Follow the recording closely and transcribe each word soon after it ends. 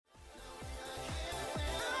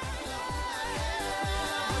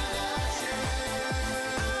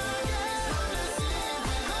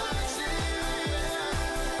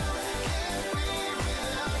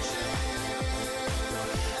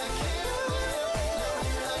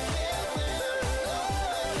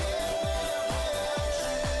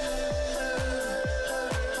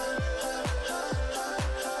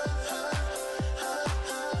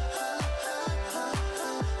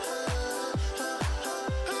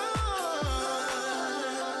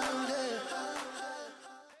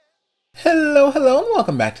Hello, hello, and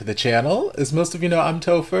welcome back to the channel. As most of you know, I'm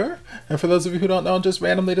Topher, and for those of you who don't know and just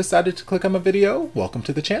randomly decided to click on my video, welcome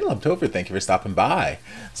to the channel. I'm Topher. Thank you for stopping by.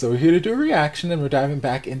 So we're here to do a reaction, and we're diving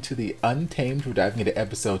back into the Untamed. We're diving into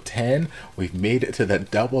episode 10. We've made it to the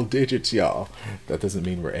double digits, y'all. That doesn't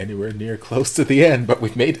mean we're anywhere near close to the end, but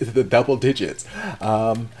we've made it to the double digits.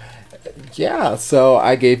 Yeah, so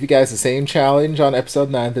I gave you guys the same challenge on episode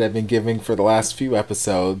 9 that I've been giving for the last few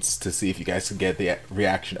episodes to see if you guys could get the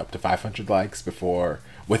reaction up to 500 likes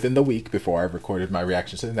within the week before I recorded my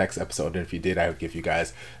reactions to the next episode. And if you did, I would give you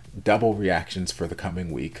guys double reactions for the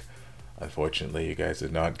coming week. Unfortunately, you guys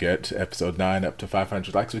did not get episode 9 up to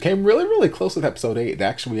 500 likes. We came really, really close with episode 8.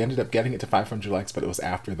 Actually, we ended up getting it to 500 likes, but it was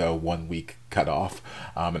after the 1 week cutoff.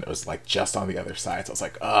 And it was like just on the other side. So I was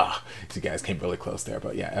like, so you guys came really close there.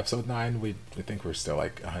 But yeah, episode 9, we think we're still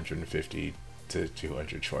like 150 to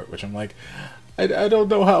 200 short, which I'm like, I don't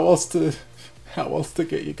know how else to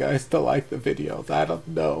get you guys to like the videos. I don't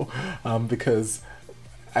know. Because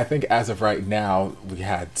I think as of right now, we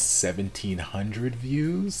had 1,700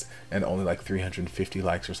 views and only like 350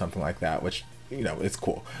 likes or something like that, which, you know, it's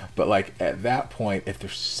cool. But like at that point, if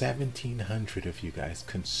there's 1,700 of you guys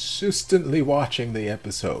consistently watching the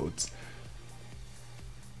episodes,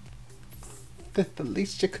 the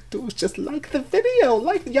least you could do is just like the video.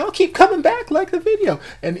 Like, y'all keep coming back, like the video.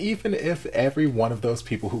 And even if every one of those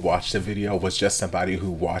people who watched the video was just somebody who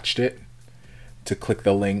watched it to click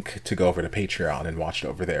the link to go over to Patreon and watch it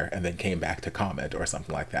over there and then came back to comment or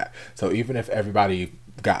something like that. So even if everybody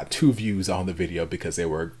got 2 views on the video because they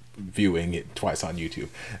were viewing it twice on YouTube,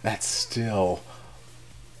 that's still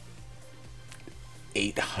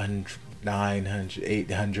 800, 900,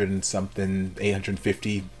 800 and something,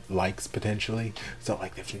 850 likes potentially. So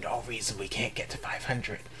like there's no reason we can't get to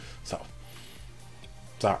 500. So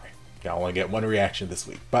sorry. Y'all only get 1 reaction this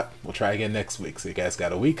week, but we'll try again next week. So you guys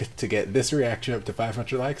got a week to get this reaction up to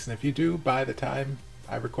 500 likes, and if you do, by the time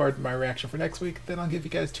I record my reaction for next week, then I'll give you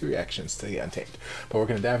guys 2 reactions to the Untamed. But we're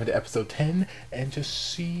going to dive into episode 10 and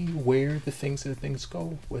just see where the things of the things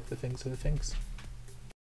go with the things of the things.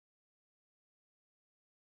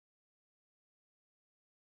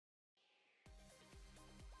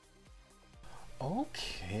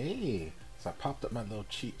 Okay, so I popped up my little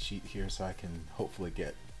cheat sheet here so I can hopefully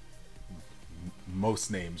get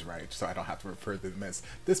most names right, so I don't have to refer to them as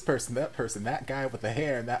this person, that guy with the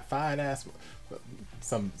hair and that fine ass,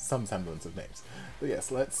 some semblance of names. But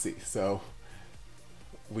yes, let's see. So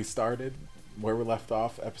we started where we left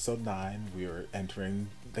off, episode 9. We were entering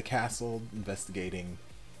the castle, investigating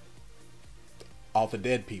all the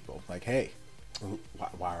dead people. Like, hey,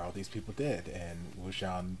 why are all these people dead? And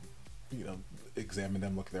Wuxian, you know, examined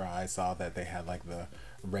them, looked at their eyes, saw that they had like the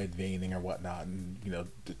red veining or whatnot, and, you know,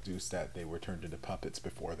 deduced that they were turned into puppets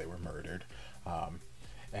before they were murdered.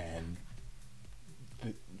 And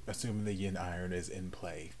assuming the yin iron is in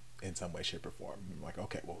play in some way, shape, or form, I'm like,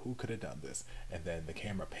 okay, well, who could have done this? And then the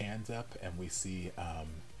camera pans up and we see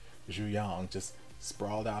Zhu just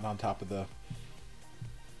sprawled out on top of the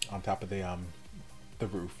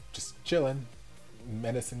roof, just chilling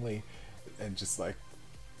menacingly and just like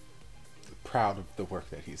proud of the work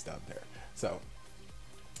that he's done there. So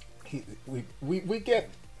we get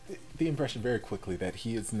the impression very quickly that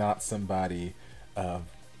he is not somebody of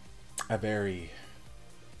a very,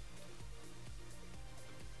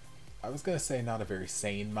 I was gonna say not a very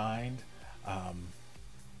sane mind,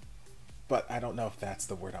 but I don't know if that's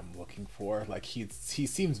the word I'm looking for. Like he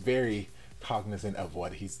seems very cognizant of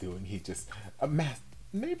what he's doing. He just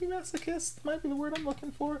maybe masochist might be the word I'm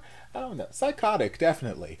looking for. I don't know. Psychotic,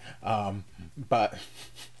 definitely. But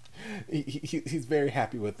he's very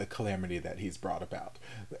happy with the calamity that he's brought about,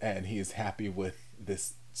 and he is happy with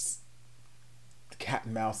this cat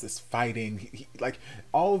and mouse, this fighting, like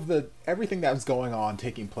all of everything that was going on,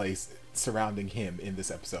 taking place surrounding him in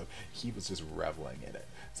this episode. He was just reveling in it.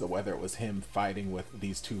 So whether it was him fighting with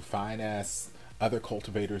these 2 fine ass other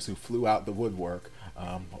cultivators who flew out the woodwork,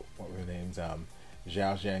 what were their names?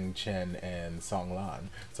 Zhao Chen and Song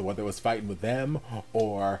Lan. So whether it was fighting with them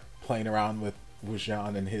or playing around with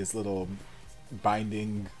Wuxian and his little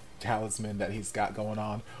binding talisman that he's got going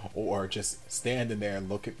on, or just standing there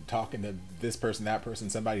and talking to this person, that person,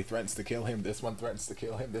 somebody threatens to kill him, this one threatens to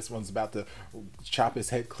kill him, this one's about to chop his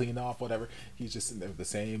head clean off, whatever. He's just in there with the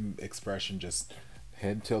same expression, just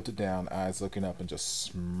head tilted down, eyes looking up, and just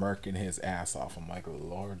smirking his ass off. I'm like,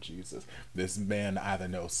 Lord Jesus, this man either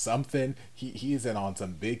knows something, he is in on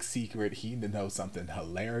some big secret, he knows something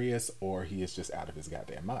hilarious, or he is just out of his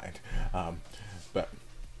goddamn mind. But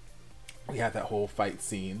we had that whole fight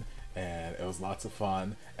scene, and it was lots of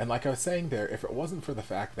fun. And like I was saying there, if it wasn't for the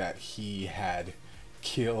fact that he had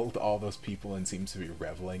killed all those people and seems to be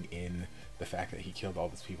reveling in the fact that he killed all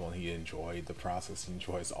those people and he enjoyed the process, he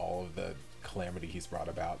enjoys all of the calamity he's brought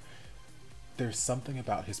about. There's something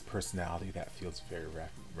about his personality that feels very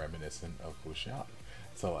reminiscent of Wuxia.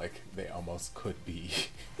 So like they almost could be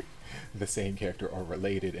the same character or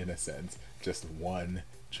related in a sense, just one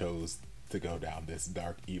chose to go down this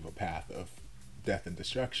dark evil path of death and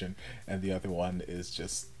destruction and the other one is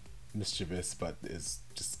just mischievous but is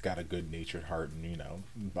just got a good natured heart and, you know,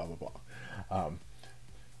 blah blah blah.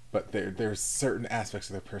 But there's certain aspects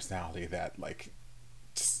of their personality that, like,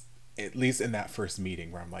 just, at least in that first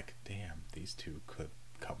meeting where I'm like, damn, these two could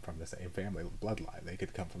come from the same family bloodline, they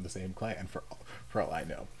could come from the same clan for all I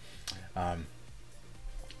know. But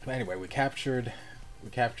anyway, we captured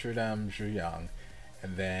Zhu Yang,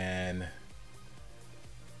 and then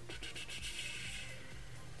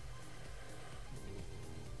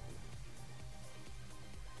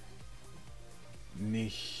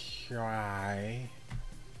Nihai.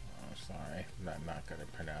 Oh, sorry, I'm not going to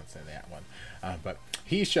pronounce that one. But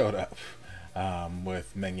he showed up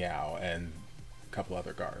with Meng Yao and a couple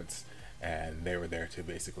other guards, and they were there to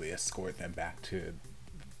basically escort them back to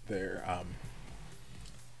their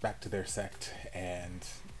sect and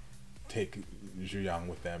take Zhu Yang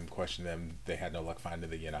with them, question them. They had no luck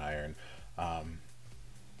finding the yin iron.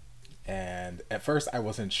 And at first I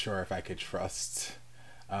wasn't sure if I could trust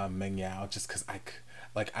Meng Yao, just because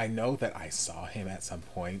I know that I saw him at some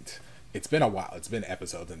point. It's been a while, it's been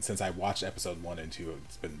episodes, and since I watched episode 1 and 2,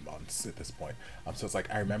 it's been months at this point. So it's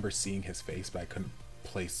like I remember seeing his face, but I couldn't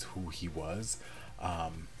place who he was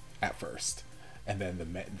at first. And then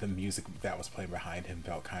the music that was playing behind him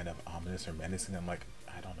felt kind of ominous or menacing. I'm like,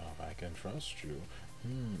 I don't know if I can trust you.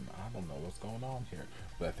 I don't know what's going on here.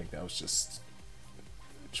 But I think that was just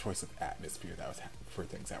a choice of atmosphere that was for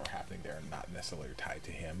things that were happening there, and not necessarily tied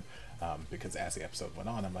to him. Because as the episode went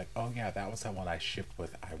on, I'm like, oh yeah, that was the one I shipped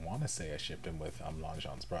with. I want to say I shipped him with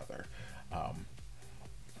Langzhan's brother,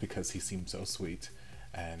 because he seemed so sweet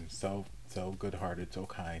and so good-hearted, so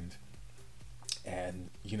kind. And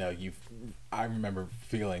you know, I remember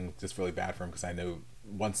feeling just really bad for him, because I knew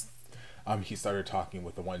once he started talking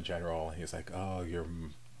with the one general, and he was like, oh, you're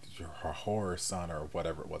her horror son or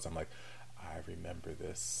whatever it was. I'm like, I remember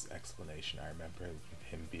this explanation. I remember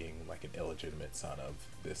him being like an illegitimate son of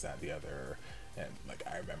this, that, the other, and like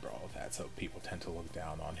I remember all of that. So people tend to look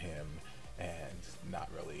down on him and not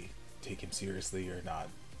really take him seriously, or not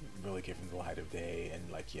really give him the light of day.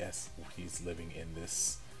 And like, yes, he's living in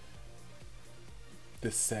this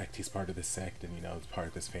sect, he's part of this sect, and you know, it's part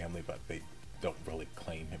of this family, but they don't really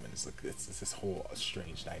claim him, and it's like it's this whole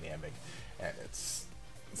strange dynamic. And it's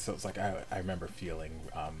like I remember feeling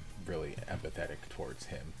really empathetic towards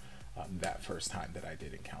him that first time that I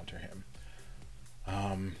did encounter him.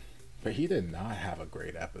 But he did not have a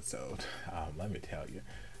great episode, let me tell you,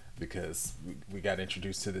 because we got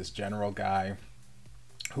introduced to this general guy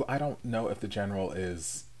who I don't know if the general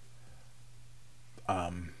is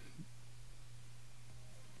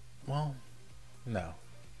well, no,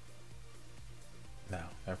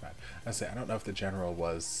 never mind. I don't know if the general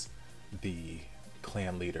was the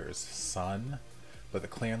clan leader's son, but the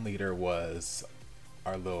clan leader was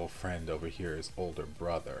our little friend over here's older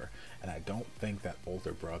brother, and I don't think that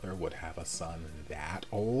older brother would have a son that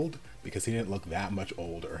old, because he didn't look that much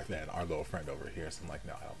older than our little friend over here. So I'm like,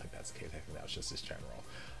 no, I don't think that's the case. I think that was just his general.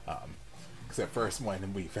 Because at first,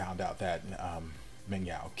 when we found out that Meng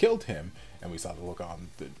Yao killed him, and we saw the look on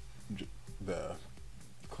the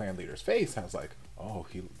clan leader's face, I was like, oh,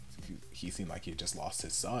 he seemed like he had just lost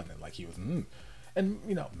his son, and like he was and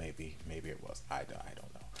you know, maybe it was, I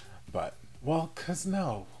don't know, but well, cause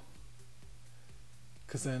then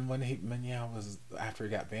when Meng Yao was, after he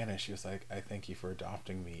got banished, he was like, I thank you for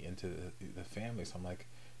adopting me into the family. So I'm like,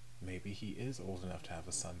 maybe he is old enough to have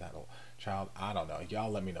a son that old. Child, I don't know.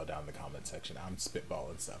 Y'all let me know down in the comment section. I'm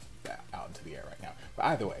spitballing stuff out into the air right now. But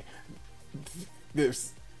either way,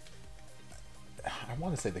 I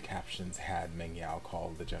want to say the captions had Meng Yao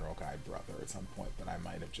call the general guy brother at some point, but I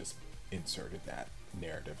might have just inserted that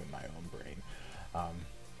narrative in my own brain.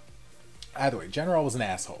 Either way, general was an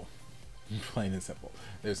asshole, plain and simple.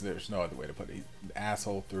 There's no other way to put it.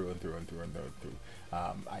 Asshole through and through and through and through.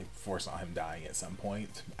 I foresaw him dying at some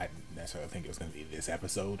point. I didn't necessarily think it was going to be this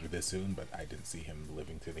episode or this soon, but I didn't see him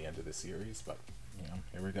living to the end of the series. But you know,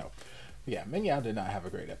 here we go. But yeah, Meng Yao did not have a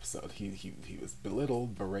great episode. He was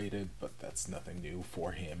belittled, berated, but that's nothing new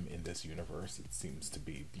for him in this universe. It seems to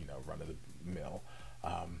be, you know, run of the mill.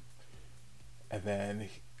 And then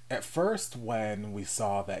at first, when we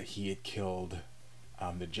saw that he had killed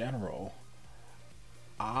the general,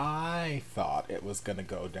 I thought it was going to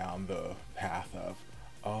go down the path of,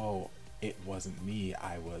 oh, it wasn't me,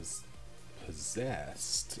 I was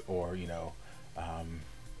possessed, or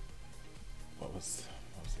what was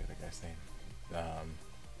the other guy's name?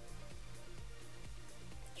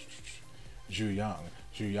 Zhu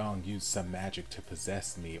Yang used some magic to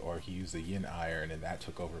possess me, or he used a yin iron and that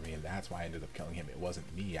took over me, and that's why I ended up killing him. It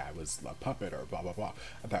wasn't me, I was a puppet, or blah blah blah.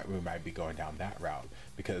 I thought we might be going down that route,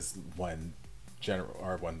 because when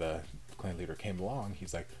when the clan leader came along,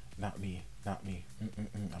 he's like, not me, not me.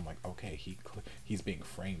 I'm like, okay, he's being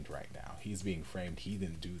framed right now. He's being framed. He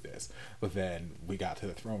didn't do this. But then we got to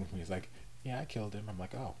the throne and he's like, yeah, I killed him. I'm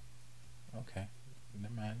like, oh, okay,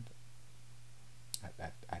 never mind.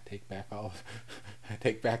 I take back all of, I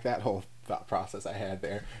take back that whole thought process I had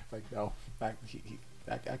there. Like, no, I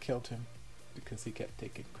killed him because he kept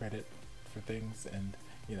taking credit for things, and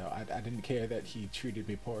I didn't care that he treated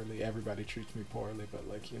me poorly. Everybody treats me poorly, but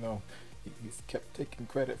like, he kept taking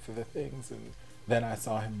credit for the things, and then I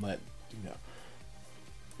saw him let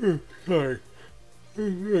sorry,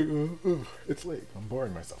 it's late. I'm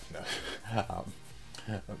boring myself now.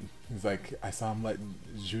 He's like, I saw him let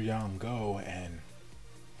Zhu Yang go, and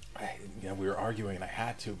we were arguing, and I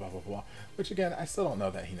had to, blah blah blah. Which again, I still don't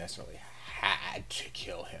know that he necessarily had to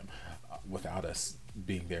kill him without us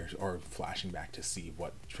being there or flashing back to see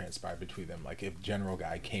what transpired between them. Like, if General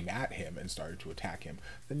Guy came at him and started to attack him,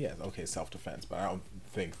 then yes, okay, self-defense. But I don't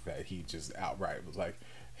think that he just outright was like,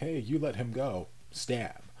 hey, you let him go,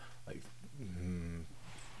 stab. Like,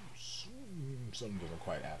 something doesn't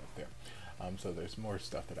quite add up there. So there's more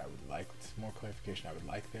stuff that I would like, more clarification I would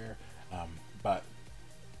like there. But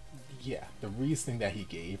yeah, the reasoning that he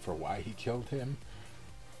gave for why he killed him,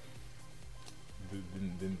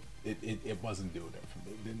 it wasn't doing it for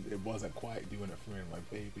me. It wasn't quite doing it for me. I'm like,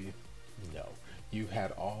 baby, no. You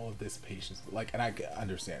had all of this patience, like, and I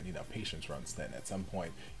understand, patience runs thin. At some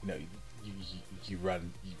point, you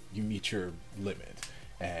meet your limit,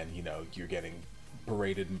 and you're getting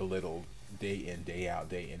berated and belittled day in, day out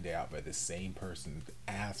by the same person,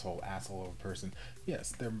 asshole of a person.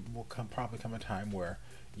 Yes, there will probably come a time where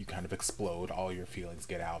you kind of explode, all your feelings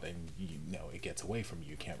get out, and it gets away from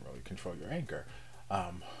you. You can't really control your anger.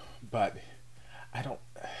 But I don't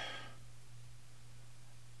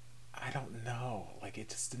know. Like, it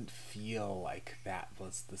just didn't feel like that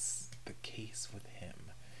was the case with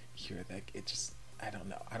him here. Like, it just, I don't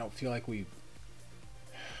know. I don't feel like I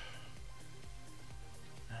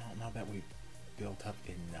don't know that we built up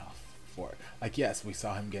enough for it. Like, yes, we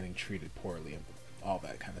saw him getting treated poorly and all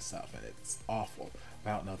that kind of stuff, and it's awful.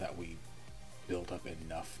 But I don't know that we built up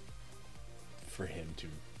enough for him to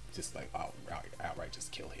just like outright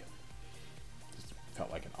just kill him. Just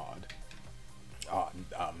felt like an odd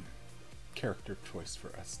character choice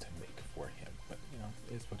for us to make for him. But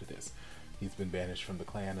it is what it is. He's been banished from the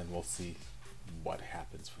clan, and we'll see what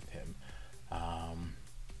happens with him.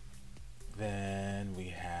 Then we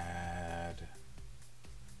had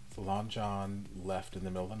Zhan left in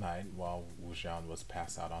the middle of the night while Wuxian was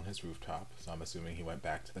passed out on his rooftop. So I'm assuming he went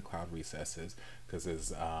back to the cloud recesses, because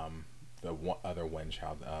his the other Wen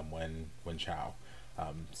Chao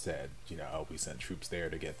said, oh, we sent troops there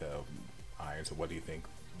to get the iron. So what do you think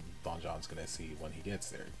Zhan's gonna see when he gets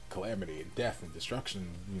there? Calamity and death and destruction.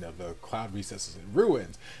 The cloud recesses and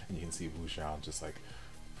ruins, and you can see Wuxian just like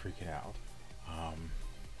freaking out.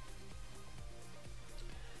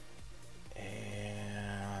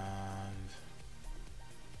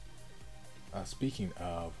 Speaking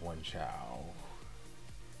of Wen Chao,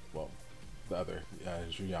 well, the other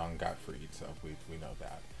Zhu Yang got freed, so we know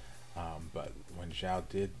that. But when Xiao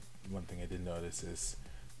did, one thing I did notice is,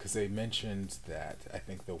 because they mentioned that I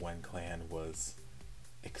think the Wen clan was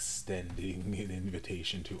extending an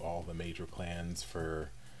invitation to all the major clans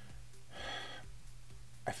for,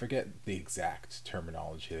 I forget the exact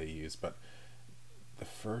terminology they use, but the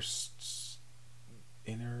first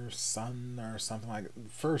inner son or something like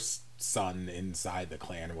first son inside the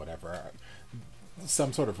clan or whatever,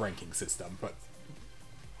 some sort of ranking system, but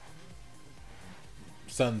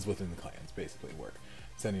sons within the clans basically work,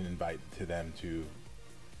 sending an invite to them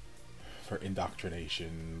for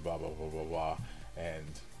indoctrination, blah blah blah blah blah,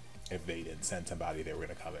 and if they didn't send somebody, they were going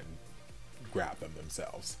to come and grab them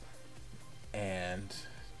themselves. And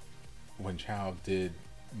when Chao did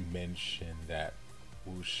mention that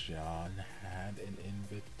Wuxian had an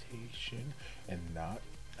invitation and not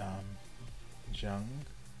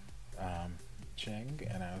Cheng,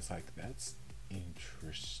 and I was like, that's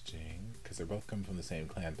interesting, because they're both coming from the same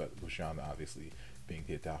clan, but Wuxian obviously being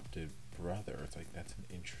the adopted brother. It's like, that's an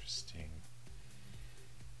interesting,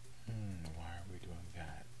 why are we doing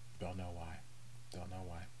that? Don't know why,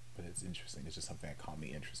 but it's interesting. It's just something that caught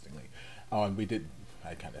me interestingly. Oh, and we did,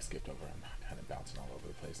 I kind of skipped over. I'm kind of bouncing all over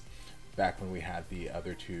the place. Back when we had the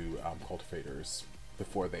other two cultivators,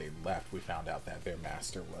 before they left, we found out that their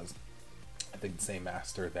master was, I think, the same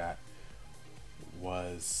master that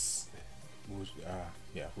was,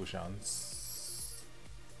 Wuxian's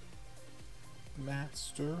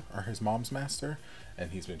master, or his mom's master,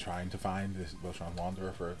 and he's been trying to find this Wuxian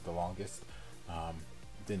Wanderer for the longest.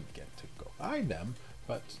 Didn't get to go find them,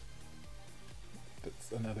 but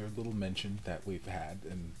that's another little mention that we've had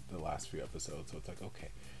in the last few episodes. So it's like, okay,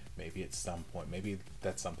 maybe at some point, maybe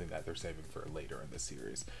that's something that they're saving for later in the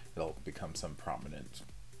series. It'll become some prominent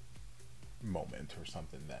moment or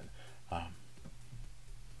something then. Let's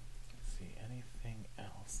see, anything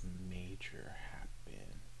else major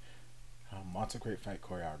happen? Lots of great fight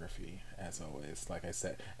choreography, as always, like I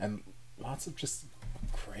said, and lots of just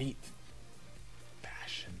great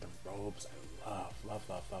fashion. The robes, I love.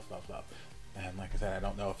 And like I said, I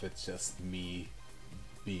don't know if it's just me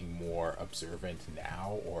being more observant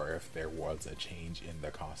now or if there was a change in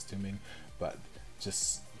the costuming, but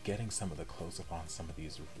just getting some of the close-up on some of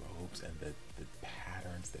these robes and the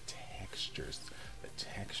patterns, the textures,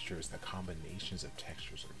 the combinations of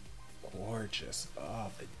textures are gorgeous.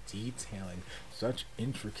 Oh, the detailing, such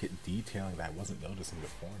intricate detailing that I wasn't noticing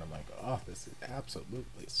before, and I'm like, oh, this is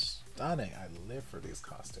absolutely stunning. I live for these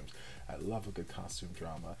costumes. I love a good costume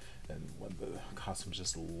drama, and when the costumes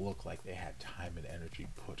just look like they had time and energy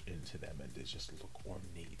put into them, and they just look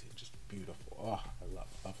ornate and just beautiful. Oh, I love.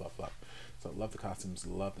 So love the costumes,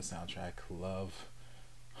 love the soundtrack, love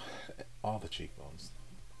all the cheekbones.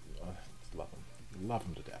 Love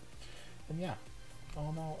them to death. And yeah, all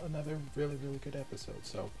in all, another really good episode.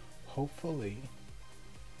 So hopefully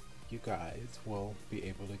you guys will be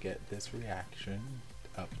able to get this reaction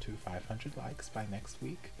up to 500 likes by next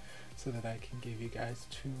week, so that I can give you guys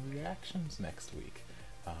 2 reactions next week.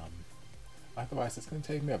 Otherwise it's going to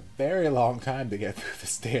take me a very long time to get through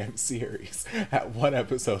this damn series at 1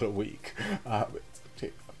 episode a week. It's going to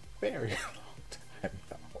take a very long time,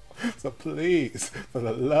 though. So please, for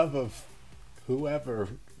the love of whoever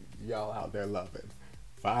y'all out there loving,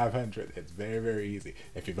 500. It's very easy.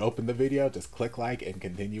 If you've opened the video, just click like and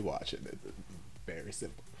continue watching. It's very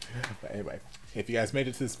simple. But anyway, if you guys made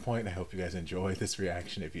it to this point, I hope you guys enjoyed this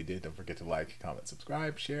reaction. If you did, don't forget to like, comment,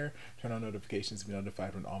 subscribe, share, turn on notifications to be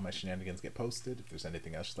notified when all my shenanigans get posted. If there's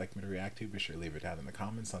anything else you'd like me to react to, be sure to leave it down in the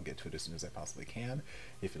comments. I'll get to it as soon as I possibly can.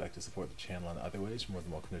 If you'd like to support the channel in other ways, you're more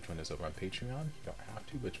than welcome to join us over on Patreon. You don't have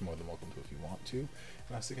to, but you're more than welcome to if you want to. And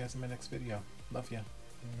I'll see you guys in my next video. Love ya.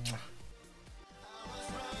 Mwah.